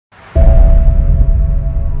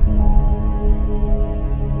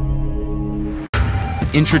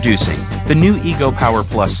Introducing the new Ego Power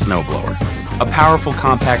Plus snowblower, a powerful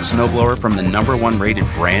compact snowblower from the #1 rated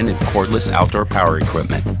brand in cordless outdoor power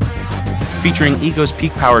equipment. Featuring Ego's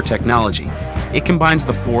peak power technology, it combines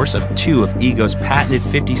the force of 2 of Ego's patented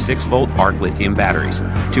 56-volt arc lithium batteries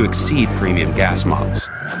to exceed premium gas models.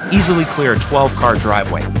 Easily clear a 12-car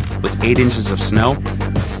driveway with 8 inches of snow,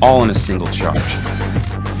 all in a single charge.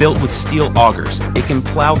 Built with steel augers, it can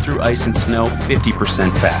plow through ice and snow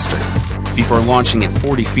 50% faster, before launching it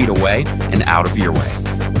 40 feet away and out of your way.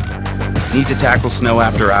 Need to tackle snow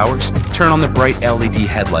after hours? Turn on the bright LED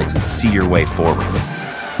headlights and see your way forward.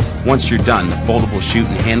 Once you're done, the foldable chute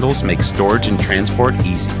and handles make storage and transport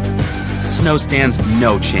easy. Snow stands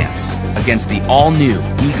no chance against the all-new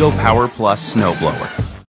Ego Power Plus snowblower.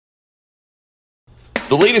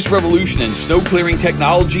 The latest revolution in snow clearing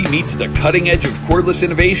technology meets the cutting edge of cordless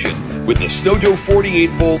innovation with the SnowJoe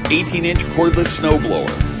 48-volt 18-inch cordless snowblower.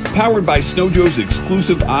 Powered by SnowJoe's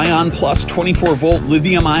exclusive Ion Plus 24-volt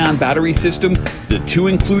lithium-ion battery system, the 2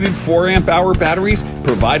 included 4-amp-hour batteries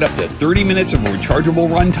provide up to 30 minutes of rechargeable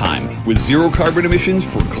runtime with 0 carbon emissions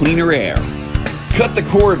for cleaner air. Cut the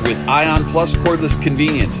cord with Ion Plus cordless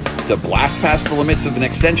convenience to blast past the limits of an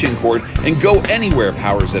extension cord and go anywhere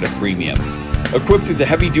powers at a premium. Equipped with the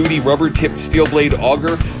heavy-duty rubber-tipped steel blade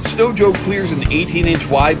auger, SnowJoe clears an 18-inch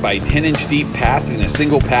wide by 10-inch deep path in a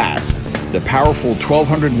single pass. The powerful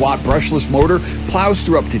 1200-watt brushless motor plows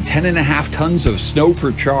through up to 10.5 tons of snow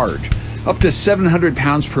per charge, up to 700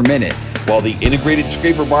 pounds per minute, while the integrated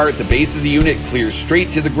scraper bar at the base of the unit clears straight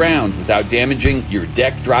to the ground without damaging your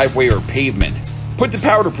deck, driveway, or pavement. Put the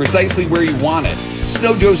powder precisely where you want it.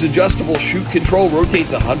 SnowJoe's adjustable chute control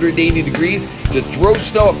rotates 180 degrees to throw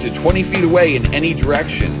snow up to 20 feet away in any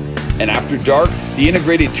direction. And after dark, the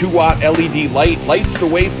integrated 2-watt LED light lights the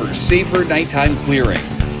way for safer nighttime clearing.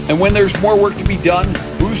 And when there's more work to be done,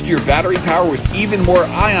 boost your battery power with even more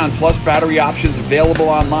Ion Plus battery options available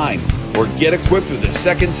online, or get equipped with a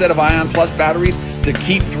second set of Ion Plus batteries to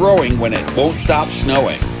keep throwing when it won't stop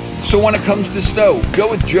snowing. So when it comes to snow, go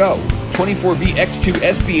with Joe. 24V X2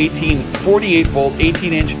 SB18 48-volt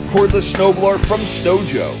 18-inch cordless snowblower from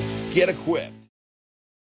SnowJoe. Get equipped.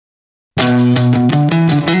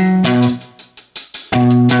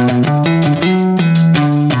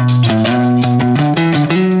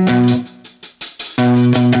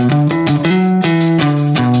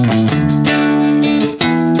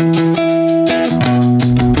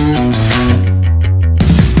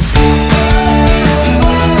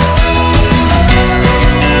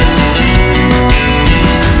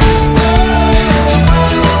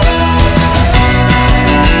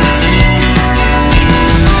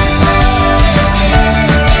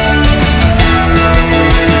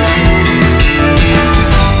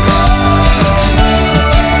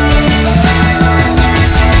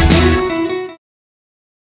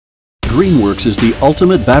 Greenworks is the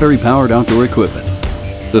ultimate battery-powered outdoor equipment.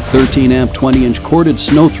 The 13-amp 20-inch corded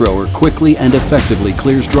snow thrower quickly and effectively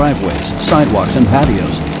clears driveways, sidewalks, and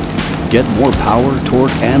patios. Get more power,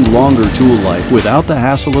 torque, and longer tool life without the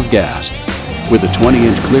hassle of gas. With a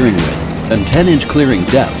 20-inch clearing width and 10-inch clearing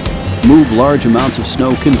depth, move large amounts of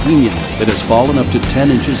snow conveniently that has fallen up to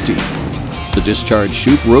 10 inches deep. The discharge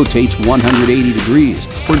chute rotates 180 degrees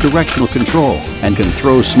for directional control and can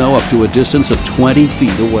throw snow up to a distance of 20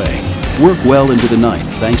 feet away. Work well into the night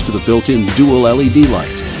thanks to the built-in dual LED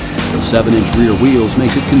lights. The 7-inch rear wheels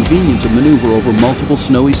makes it convenient to maneuver over multiple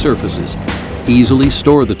snowy surfaces. Easily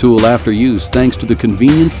store the tool after use thanks to the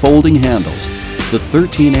convenient folding handles. The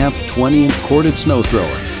 13-amp 20-inch corded snow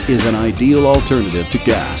thrower is an ideal alternative to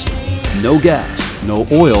gas. No gas, no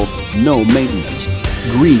oil, no maintenance.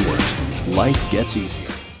 Greenworks. Life gets easier.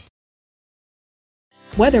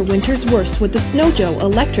 Weather winter's worst with the SnowJoe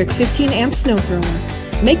electric 15-amp snow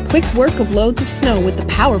thrower. Make quick work of loads of snow with the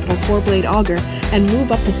powerful 4-blade auger and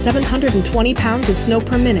move up to 720 pounds of snow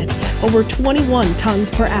per minute, over 21 tons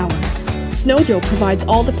per hour. SnowJoe provides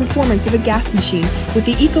all the performance of a gas machine with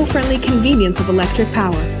the eco-friendly convenience of electric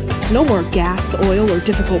power. No more gas, oil, or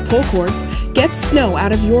difficult pull cords. Get snow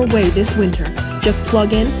out of your way this winter. Just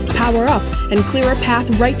plug in, power up, and clear a path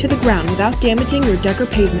right to the ground without damaging your deck or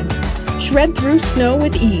pavement. Shred through snow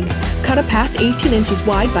with ease. Cut a path 18 inches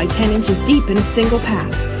wide by 10 inches deep in a single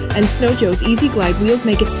pass. And SnowJoe's Easy Glide wheels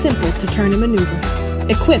make it simple to turn and maneuver.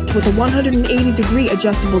 Equipped with a 180-degree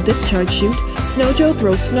adjustable discharge chute, SnowJoe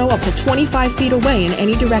throws snow up to 25 feet away in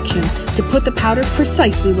any direction to put the powder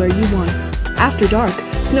precisely where you want it. After dark,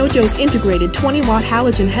 SnowJoe's integrated 20-watt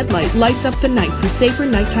halogen headlight lights up the night for safer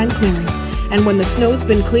nighttime clearing. And when the snow's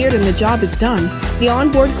been cleared and the job is done, the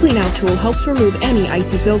onboard cleanout tool helps remove any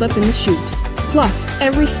icy buildup in the chute. Plus,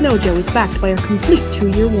 every SnowJoe is backed by a complete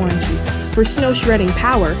 2-year warranty. for snow shredding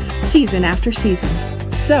power season after season.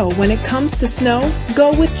 So when it comes to snow,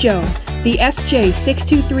 go with Joe, the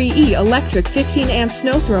SJ623E electric 15 amp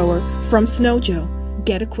snow thrower from Snow Joe.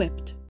 Get equipped.